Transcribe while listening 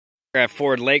We're at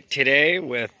Ford Lake today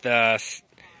with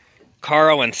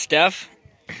Carl and Steph.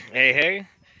 Hey, hey.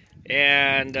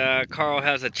 And Carl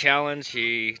has a challenge.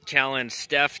 He challenged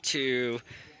Steph to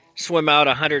swim out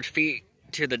 100 feet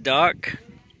to the dock.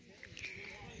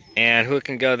 And who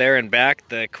can go there and back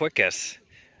the quickest.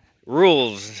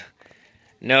 Rules.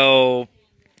 No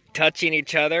touching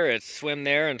each other. It's swim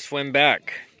there and swim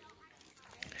back.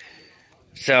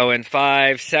 So in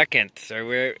 5 seconds, are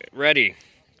we ready?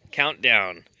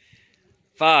 Countdown.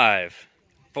 5,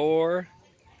 4,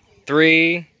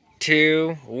 3,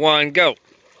 2, 1, go.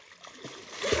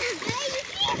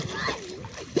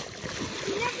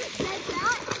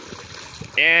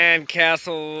 And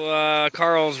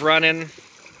Carl's running.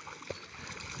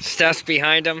 Steph's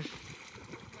behind him.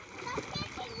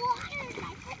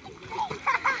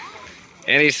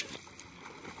 And he's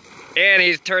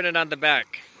turning on the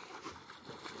back.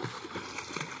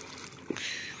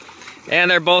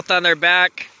 And they're both on their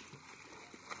back.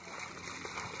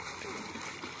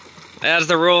 As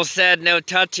the rules said, no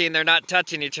touching. They're not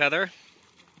touching each other.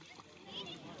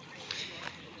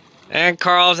 And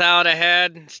Carl's out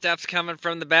ahead. Steph's coming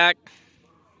from the back.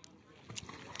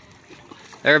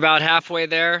 They're about halfway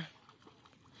there.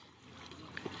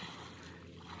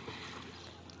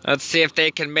 Let's see if they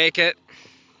can make it.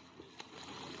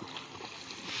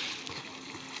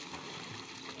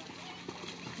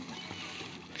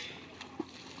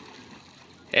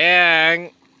 And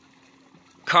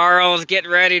Carl's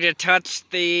getting ready to touch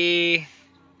the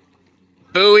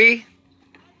buoy.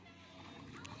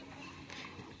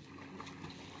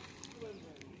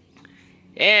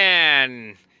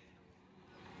 And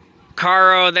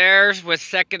Carl there with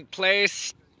second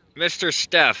place, Mr.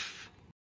 Steph.